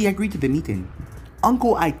 so he agreed to the meeting.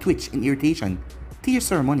 Anko eyed twitched in irritation. Tea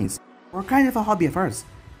ceremonies were kind of a hobby of hers,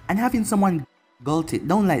 and having someone gulp it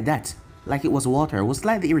down like that, like it was water, was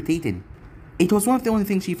slightly irritating. It was one of the only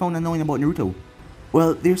things she found annoying about Naruto.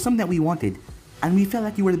 Well, there's something that we wanted, and we felt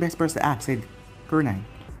like you were the best person to ask, said Kurenai.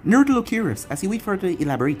 Naruto looked curious as he waited for her to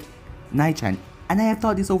elaborate. Nai-chan, and I have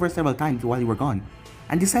thought this over several times while you were gone,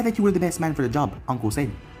 and decided that you were the best man for the job, Anko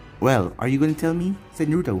said. Well, are you going to tell me? Said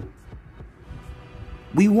Naruto.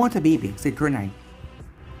 We want a baby, said Kurenai.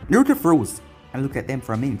 Naruto froze and looked at them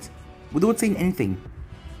for a minute, without saying anything.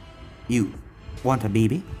 You want a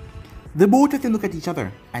baby? The both of them looked at each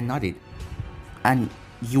other and nodded. And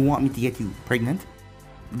you want me to get you pregnant?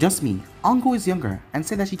 Just me. Anko is younger and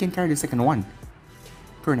said that she can carry the second one.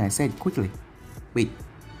 Kurenai said quickly. Wait,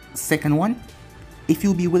 second one? If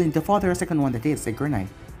you'll be willing to father a second one, that is, said Kurenai.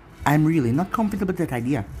 I'm really not comfortable with that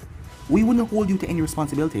idea. We wouldn't hold you to any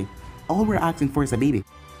responsibility. All we're asking for is a baby.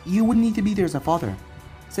 You wouldn't need to be there as a father,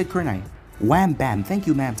 said Kurenai. Wham bam, thank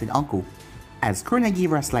you ma'am, said Anko, as Kurenai gave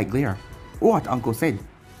her a slight glare. What? Anko said.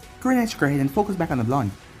 Kurenai shook her head and focused back on the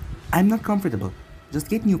blonde. I'm not comfortable. Just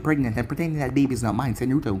getting you pregnant and pretending that baby is not mine, said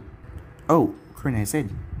Naruto. Oh, Kurenai said.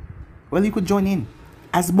 Well, you could join in.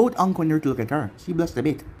 As both Anko and Naruto looked at her, she blushed a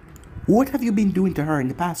bit. What have you been doing to her in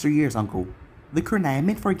the past 3 years, Anko? The Kurenai I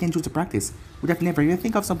meant for Genjutsu practice would have never even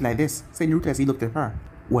think of something like this, said Naruto as he looked at her.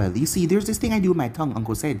 Well, you see, there's this thing I do with my tongue,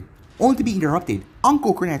 Anko said. Only to be interrupted.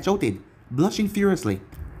 Anko, Kurenai shouted, blushing furiously.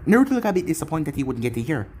 Naruto looked a bit disappointed that he wouldn't get to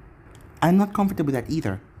hear. I'm not comfortable with that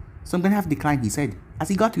either, so I'm gonna have to decline, he said, as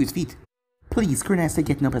he got to his feet. Please, Kurenai said,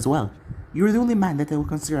 getting up as well. You're the only man that I will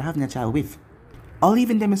consider having a child with. I'll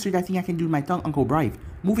even demonstrate that thing I can do with my tongue, Uncle Brive,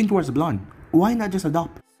 moving towards the blonde. Why not just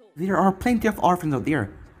adopt? There are plenty of orphans out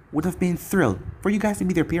there. Would have been thrilled for you guys to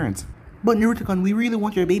be their parents. But Naruto-kun, we really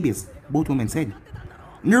want your babies, both women said.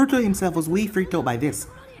 Naruto himself was way freaked out by this.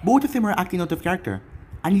 Both of them were acting out of character,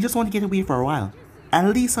 and he just wanted to get away for a while.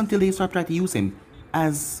 At least until they start trying to use him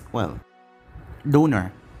as, well,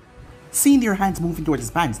 donor. Seeing their hands moving towards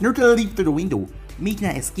his pants, Naruto leaped through the window, making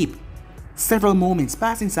an escape. Several moments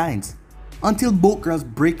passed in silence, until both girls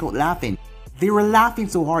break out laughing. They were laughing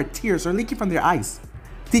so hard, tears were leaking from their eyes.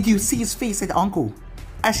 Did you see his face, said Anko,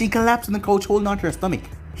 as she collapsed on the couch holding onto her stomach.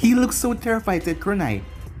 He looked so terrified, said Kurenai.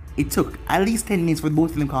 It took at least 10 minutes for both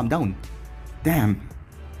of them to calm down. Damn,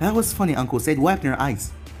 that was funny, Uncle said, wiping her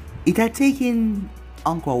eyes. It had taken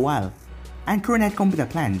Uncle a while, and Kurenai had come up with a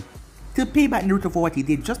plan to pay back Naruto for what he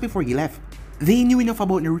did just before he left. They knew enough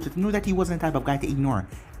about Naruto to know that he wasn't the type of guy to ignore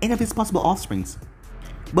any of his possible offsprings.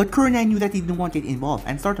 But Kurenai knew that he didn't want to get involved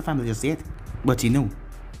and start a family just yet. But you know,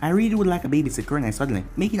 I really would like a baby, said Kurenai suddenly,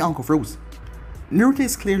 making Uncle froze. Naruto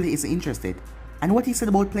is clearly interested, and what he said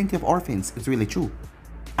about plenty of orphans is really true.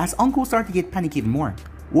 As Uncle started to get panicky even more,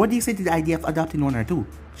 what do you say to the idea of adopting one or two?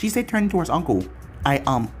 She said, turning towards Uncle. I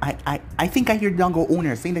think I hear the Dango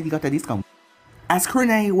owner saying that he got a discount. As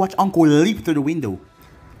Kurenai watched Uncle leap through the window.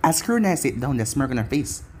 As Kurenai sat down, the smirk on her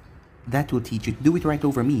face. That will teach you to do it right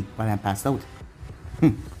over me while I'm passed out.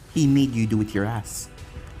 He made you do it your ass.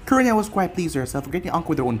 Kurenai was quite pleased with herself for getting Uncle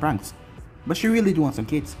with her own pranks. But she really do want some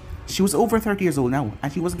kids. She was over 30 years old now,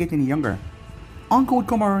 and she wasn't getting any younger. Uncle would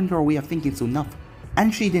come around to her way of thinking soon enough. And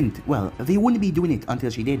if she didn't, well, they wouldn't be doing it until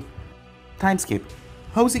she did. Time skip.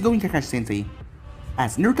 How's it going, Kakashi-sensei?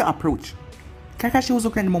 As Naruto approached, Kakashi was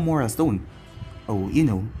looking at the memorial stone. Oh, you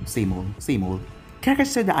know, same old, same old. Kakashi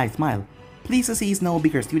said that I smile, pleased to see he's now a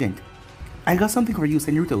bigger student. I got something for you,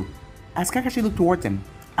 said Naruto. As Kakashi looked towards him,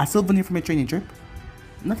 a souvenir from a training trip?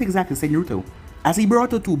 Not exactly, said Naruto. As he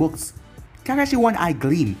brought out 2 books, Kakashi one eye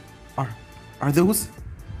gleamed. Are those?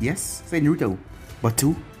 Yes, said Naruto. But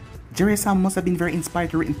 2? Jiraiya-sama must have been very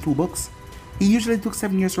inspired to write 2 books. He usually took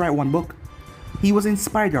 7 years to write 1 book. He was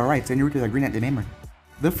inspired, alright, said Naruto with a grin at the memory.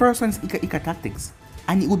 The first one is Ika Ika Tactics,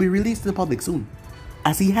 and it will be released to the public soon.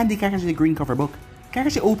 As he handed Kakashi the green cover book,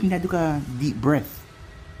 Kakashi opened and took a deep breath.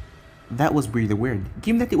 That was really weird,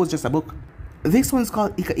 given that it was just a book. This one is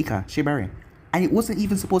called Ika Ika Shibari, and it wasn't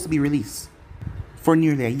even supposed to be released. For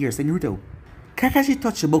nearly a year, said Naruto. Kakashi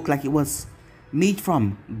touched the book like it was made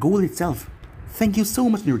from gold itself. Thank you so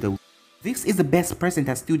much, Naruto. This is the best present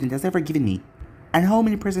a student has ever given me. And how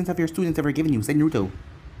many presents have your students ever given you, said Naruto.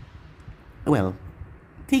 Well,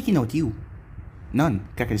 taking out you. None,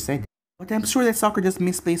 Kakashi said. But I'm sure that Sakura just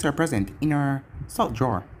misplaced her present in her sock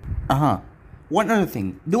drawer. One other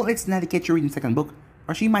thing, don't let Tsunade catch you reading the second book,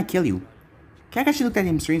 or she might kill you. Kakashi looked at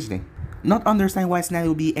him strangely, not understanding why Tsunade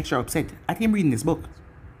would be extra upset at him reading this book.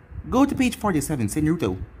 Go to page 47, said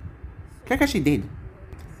Naruto. Kakashi did.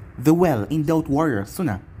 The well-endowed warrior,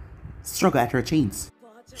 Suna, struggled at her chains.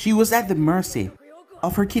 She was at the mercy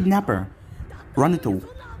of her kidnapper, Naruto.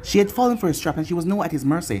 She had fallen for his trap and she was now at his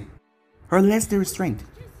mercy. Her legendary strength,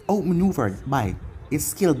 outmaneuvered by his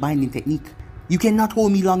skilled binding technique. You cannot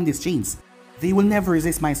hold me along these chains. They will never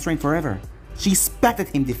resist my strength forever. She spat at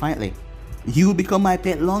him defiantly. You will become my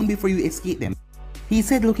pet long before you escape them. He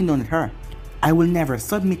said, looking down at her. I will never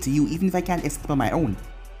submit to you even if I can't escape on my own.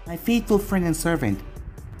 My faithful friend and servant,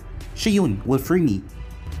 Shiyun, will free me.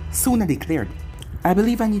 Suna declared. I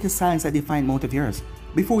believe I need to silence that defiant mouth of yours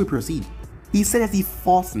before we proceed. He said as he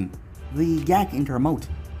fastened the gag into her mouth,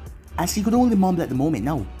 as she could only mumble at the moment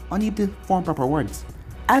now, unable to form proper words.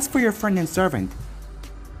 As for your friend and servant,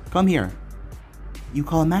 come here. You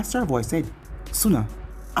call master? A voice said. Suna,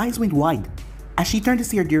 eyes went wide, as she turned to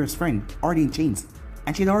see her dearest friend, already in chains,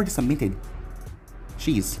 and she had already submitted.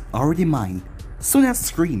 She's already mine. Suna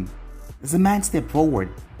screamed. The man stepped forward,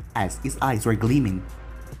 as his eyes were gleaming.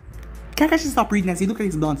 Kakashi stopped reading as he looked at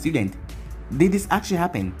his blonde student. Did this actually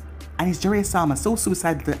happen? And is Jiraiya-sama so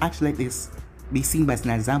suicidal to actually let this be seen by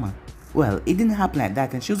Tsunade-sama? Well, it didn't happen like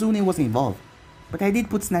that and Shizune wasn't involved. But I did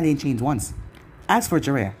put Tsunade in chains once. As for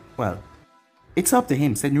Jiraiya, well, it's up to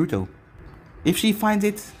him, said Naruto. If she finds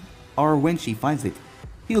it, or when she finds it,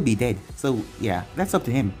 he'll be dead. So yeah, that's up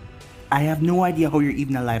to him. I have no idea how you're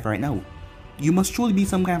even alive right now. You must truly be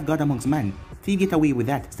some kind of god amongst men till you get away with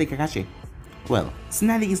that, said Kakashi. Well,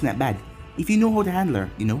 Tsunade isn't that bad, if you know how to handle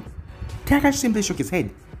her, you know? Kakashi simply shook his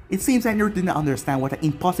head. It seems that Naruto did not understand what an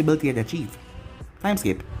impossibility he had achieved. Time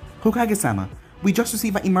skip. Hokage-sama, we just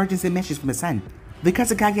received an emergency message from the San. The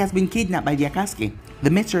Kazekage has been kidnapped by the Akatsuki.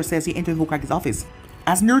 The messenger says he entered Hokage's office.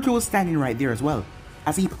 As Naruto was standing right there as well,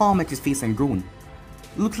 as he palmed at his face and groaned.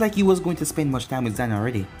 Looked like he was going to spend much time with Zan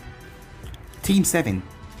already. Team 7,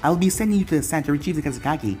 I'll be sending you to the San to retrieve the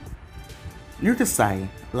Kazekage. Naruto's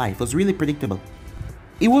life was really predictable.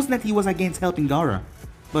 It wasn't that he was against helping Gaara,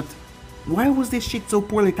 but why was this shit so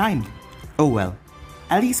poorly timed? Oh well,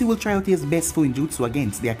 at least he will try out his best Fuinjutsu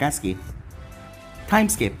against the Akatsuki. Time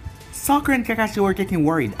skip. Sakura and Kakashi were getting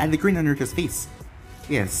worried at the grin on Naruto's face.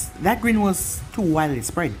 Yes, that grin was too widely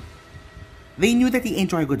spread. They knew that he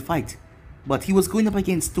enjoyed a good fight, but he was going up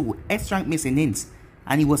against 2 S-rank missing ninjas,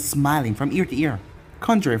 and he was smiling from ear to ear.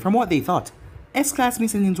 Contrary from what they thought, S-class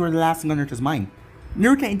missing ninjas were the last thing on Naruto's mind.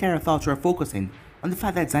 Naruto's entire thoughts were focusing on the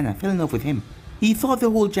fact that Zana fell in love with him. He thought the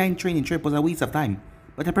whole giant training trip was a waste of time,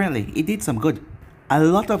 but apparently it did some good. A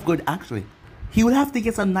lot of good actually. He would have to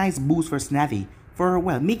get some nice boost for Snazzy for,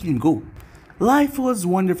 well, making him go. Life was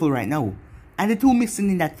wonderful right now, and the two missing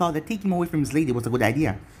in that thought that taking him away from his lady was a good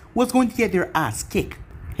idea was going to get their ass kicked.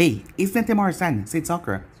 Hey, isn't that Temari-san, said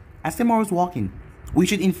Sakura. As Temari was walking, we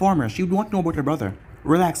should inform her, she would want to know about her brother.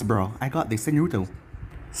 Relax bro, I got this, said Naruto.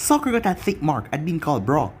 Sakura got that thick mark at being called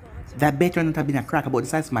bro. That better not have been a crack about the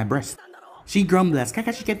size of my breast. She grumbled as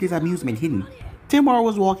Kakashi kept his amusement hidden. Temari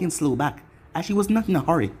was walking slow back, as she was not in a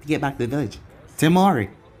hurry to get back to the village. Temari!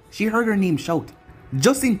 She heard her name shout,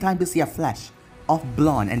 just in time to see a flash of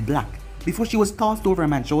blonde and black before she was tossed over a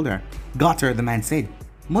man's shoulder. Got her, the man said.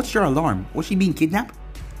 Much to her alarm, was she being kidnapped?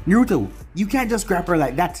 Naruto, you can't just grab her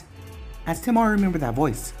like that. As Temari remembered that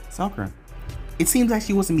voice, Sakura. It seems like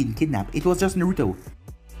she wasn't being kidnapped, it was just Naruto.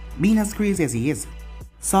 Being as crazy as he is.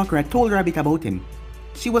 Sakura told her a bit about him.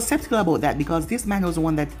 She was skeptical about that because this man was the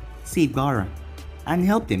one that saved Gaara and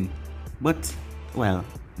helped him. But, well,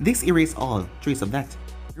 this erased all trace of that.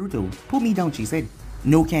 Naruto, put me down, she said.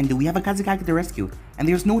 No can do, we have a Kazekage to rescue, and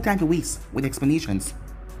there's no time to waste with explanations.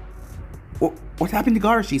 What happened to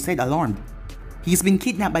Gaara, she said, alarmed. He's been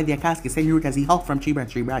kidnapped by the Akatsuki, said Naruto as he hopped from tree branch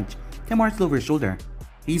to tree branch. Temari over his shoulder.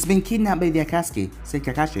 He's been kidnapped by the Akatsuki, said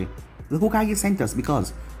Kakashi. The Hokage sent us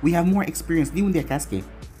because we have more experience dealing with the Akatsuki.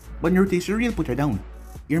 But Naruto, you should really put her down.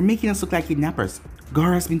 You're making us look like kidnappers.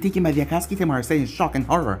 Gaara has been taken by the Akatsuki, Temari said in shock and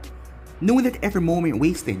horror. Knowing that every moment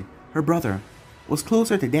wasted, her brother was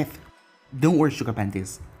closer to death. Don't worry, Sugar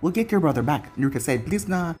Panties. We'll get your brother back, Naruto said, please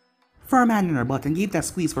na firm hand on her butt and gave that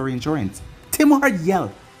squeeze for reinsurance. Temari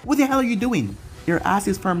yelled, what the hell are you doing? Your ass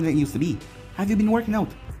is firmer than it used to be. Have you been working out?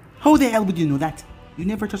 How the hell would you know that? You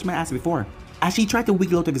never touched my ass before. As she tried to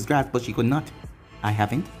wiggle out of his grasp, but she could not. I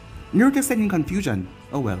haven't. Naruto said in confusion.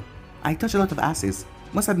 Oh well, I touched a lot of asses.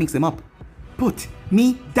 Must have mixed them up. Put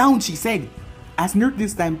me down, she said. As Naruto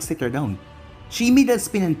this time set her down. She made a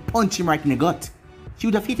spin and punched him right in the gut. She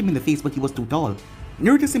would have hit him in the face, but he was too tall.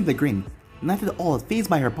 Naruto simply grinned, not at all fazed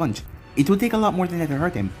by her punch. It would take a lot more than that to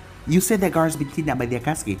hurt him. You said that Gaara's been kidnapped by the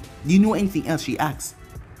Akatsuki. Do you know anything else, she asked.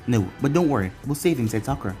 No, but don't worry, we'll save him, said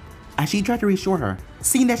Sakura. As she tried to reassure her,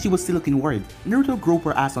 seeing that she was still looking worried, Naruto groped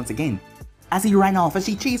her ass once again. As he ran off, as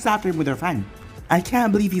she chased after him with her fan. I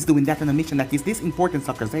can't believe he's doing that on a mission that is this important,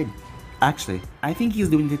 Sakura said. Actually, I think he's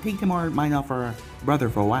doing it to take Temari's mind off her brother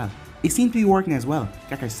for a while. It seemed to be working as well,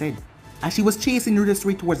 Kakashi said. As she was chasing Naruto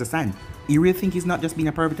straight towards the sand. You really think he's not just being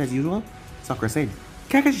a pervert as usual? Sakura said.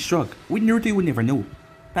 Kakashi shrugged. With Naruto you would never know.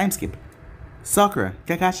 Time skip. Sakura,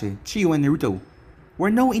 Kakashi, Chiyo and Naruto were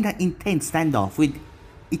now in an intense standoff with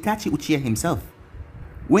Itachi Uchiha himself.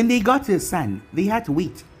 When they got to the sand, they had to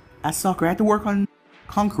wait, as Sakura had to work on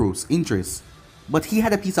Kankuro's interests. But he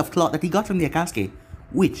had a piece of cloth that he got from the Akatsuki,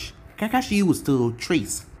 which Kakashi used to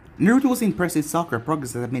trace. Naruto was impressed with Sakura's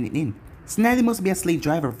progress at a minute in. Snazzy must be a slave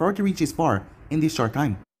driver for her to reach his far in this short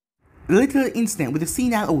time. The little incident with the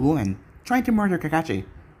senile old woman trying to murder Kakashi,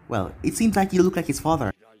 well, it seems like he looked like his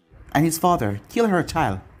father. And his father killed her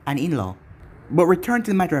child and in-law. But returned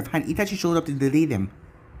to the matter of hand, Itachi showed up to delay them,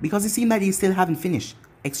 because it seemed like they still haven't finished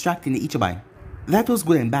extracting the Ichibai. That was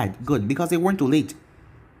good and bad. Good because they weren't too late.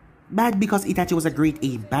 Bad because Itachi was a grade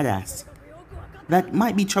A badass. That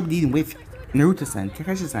might be trouble dealing with. Naruto-san,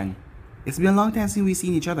 Kakashi-san, it's been a long time since we've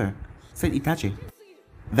seen each other, said Itachi.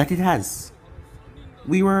 That it has.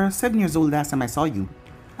 We were 7 years old last time I saw you.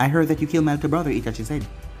 I heard that you killed my little brother, Itachi said.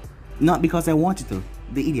 Not because I wanted to,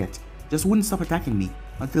 the idiot just wouldn't stop attacking me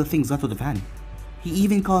until things got out of hand. He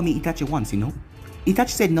even called me Itachi once, you know. Itachi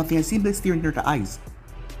said nothing and simply staring her to eyes.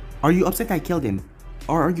 Are you upset I killed him?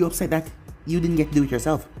 Or are you upset that you didn't get to do it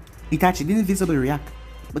yourself? Itachi didn't visibly react,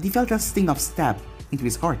 but he felt a sting of stab into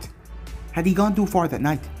his heart. Had he gone too far that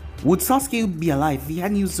night? Would Sasuke be alive if he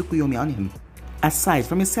hadn't used Tsukuyomi on him? Aside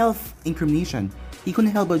from his self-incrimination, he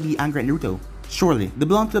couldn't help but be angry at Naruto. Surely, the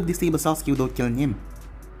blonde could have disabled Sasuke without killing him.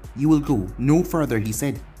 You will go no further, he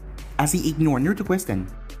said. As he ignored Naruto's question.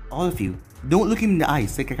 All of you, don't look him in the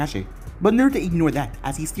eyes, said Kakashi. But Naruto ignored that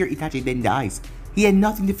as he stared Itachi dead in the eyes. He had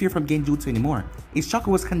nothing to fear from Genjutsu anymore. His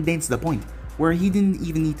chakra was condensed to the point where he didn't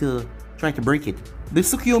even need to try to break it. The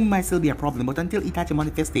Tsukuyomi might still be a problem, but until Itachi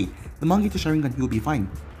manifested the Mangekyo Sharingan, he would be fine.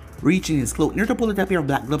 Reaching his cloak, Naruto pulled out a pair of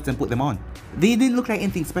black gloves and put them on. They didn't look like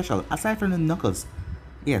anything special, aside from the knuckles.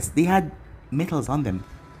 Yes, they had metals on them.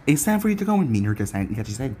 It's time for you to come with me, Naruto-san,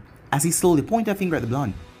 Itachi said, as he slowly pointed a finger at the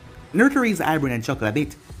blonde. Naruto raised an eyebrow and chuckled a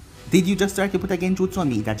bit. Did you just try to put a genjutsu on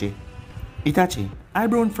me, Itachi? Itachi,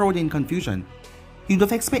 eyebrow furrowed in confusion. He would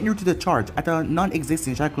have expected Naruto to charge at a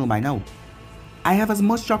non-existent chakra by now. I have as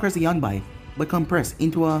much chakra as a Yonbai, but compressed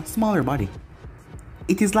into a smaller body.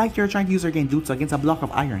 It is like you're trying to use your genjutsu against a block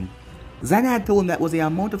of iron. Zana had told him that was the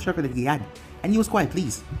amount of chakra that he had, and he was quite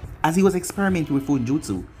pleased. As he was experimenting with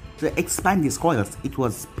Fuinjutsu to expand his coils, it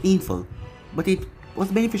was painful, but it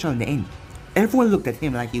was beneficial in the end. Everyone looked at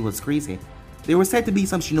him like he was crazy. There were said to be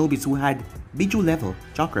some shinobis who had Biju level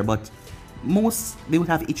chakra, but most they would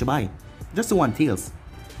have Ichibai, just the one tails.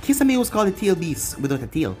 Kisame was called a tail beast without a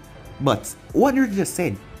tail, but what Naruto just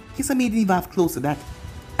said, Kisame didn't even have close to that.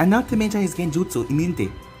 And not to mention his genjutsu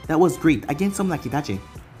immunity, that was great against someone like Itachi.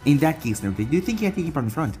 In that case, Naruto, do you think you can take him from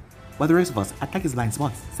the front, while the rest of us attack his blind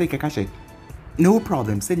spots? Said Kakashi. No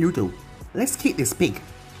problem, said Naruto. Let's kick this pig.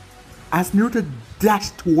 As Naruto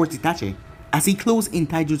dashed towards Itachi, as he closed in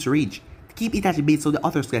taijutsu rage to keep Itachi bait so the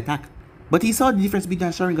others could attack. But he saw the difference between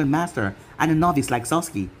a Sharingan master and a novice like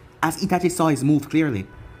Sasuke, as Itachi saw his move clearly.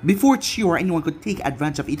 Before Chiyo or anyone could take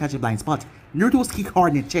advantage of Itachi's blind spot, Naruto was kicked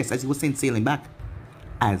hard in the chest as he was sent sailing back.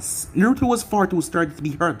 As Naruto was far too sturdy to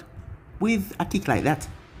be hurt with a kick like that.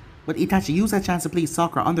 But Itachi used a chance to place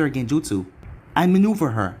Sakura under a genjutsu and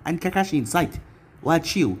maneuver her and Kakashi in sight, while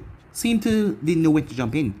Chiyo seemed to didn't know when to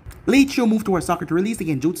jump in. Late Chiyo moved towards Sakura to release the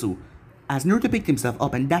genjutsu, as Naruto picked himself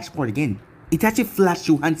up and dashed forward again. Itachi flashed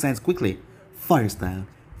through hand signs quickly. Fire style,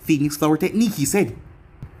 Phoenix flower technique, he said.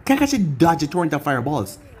 Kakashi dodged a torrent of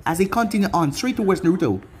fireballs as he continued on straight towards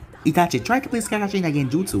Naruto. Itachi tried to place Kakashi in a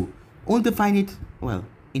genjutsu, only to find it, well,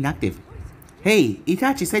 inactive. Hey,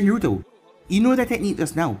 Itachi, said Naruto. You know that technique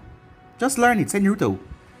just now. Just learn it, said Naruto.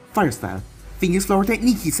 Fire style, Phoenix flower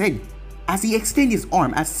technique, he said, as he extended his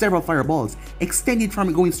arm as several fireballs extended from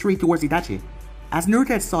it going straight towards Itachi. As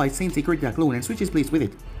Naruto saw it, sensei created a clone and switched his place with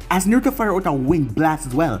it. As Naruto fired out a wind blast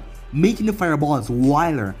as well, making the fireballs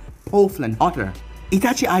wilder, powerful and hotter.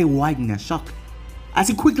 Itachi's eye widened in shock, as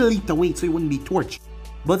he quickly leaped away so he wouldn't be torched.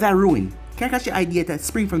 But that ruined Kakashi's idea to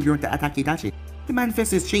spring from the ground to attack Itachi. He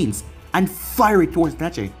manifested his chains and fired it towards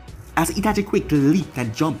Itachi, as Itachi quickly leaped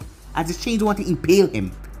and jumped, as his chains wanted to impale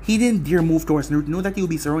him. He didn't dare move towards Naruto, know that he would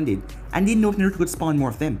be surrounded, and didn't know if Naruto could spawn more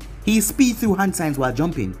of them. He speed through hand signs while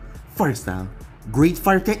jumping. Fire style, great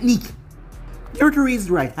fire technique. Naruto raised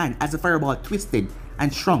his right hand as the fireball twisted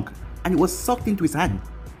and shrunk, and it was sucked into his hand.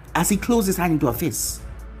 As he closed his hand into a fist,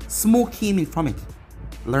 smoke came in from it.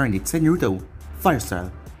 Learned it, said Naruto. Fire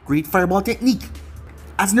style, great fireball technique.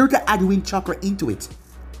 As Naruto added wind chakra into it,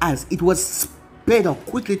 as it was sped up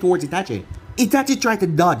quickly towards Itachi. Itachi tried to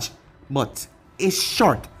dodge, but his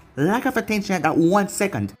short lack of attention at that 1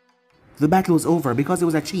 second. The battle was over because it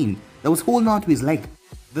was a chain that was holding on to his leg.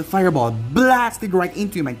 The fireball blasted right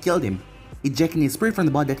into him and killed him, ejecting his spirit from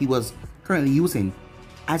the body that he was currently using,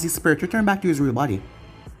 as his spirit returned back to his real body.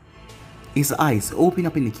 His eyes opened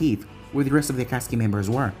up in the cave where the rest of the Akatsuki members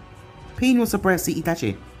were. Pain was surprised to see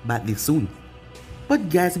Itachi back this soon. But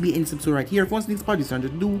guys, be in subscribe right here. If you want to see this part,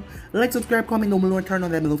 just do like, subscribe, comment down below, and turn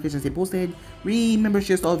on that notifications they posted. Remember,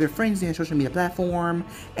 share to all of your friends in your social media platform.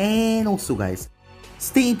 And also guys,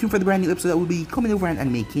 stay tuned for the brand new episode that will be coming over on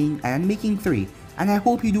Anime King and Anime King 3. And I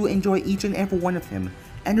hope you do enjoy each and every one of them.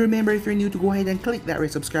 And remember, if you're new, to go ahead and click that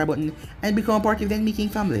red subscribe button and become part of the Anime King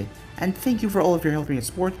family. And thank you for all of your help and your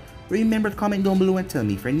support. Remember to comment down below and tell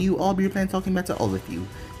me if you're new. I'll be replying talking back to all of you.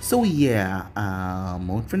 So yeah,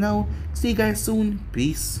 out for now. See you guys soon.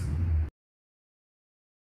 Peace.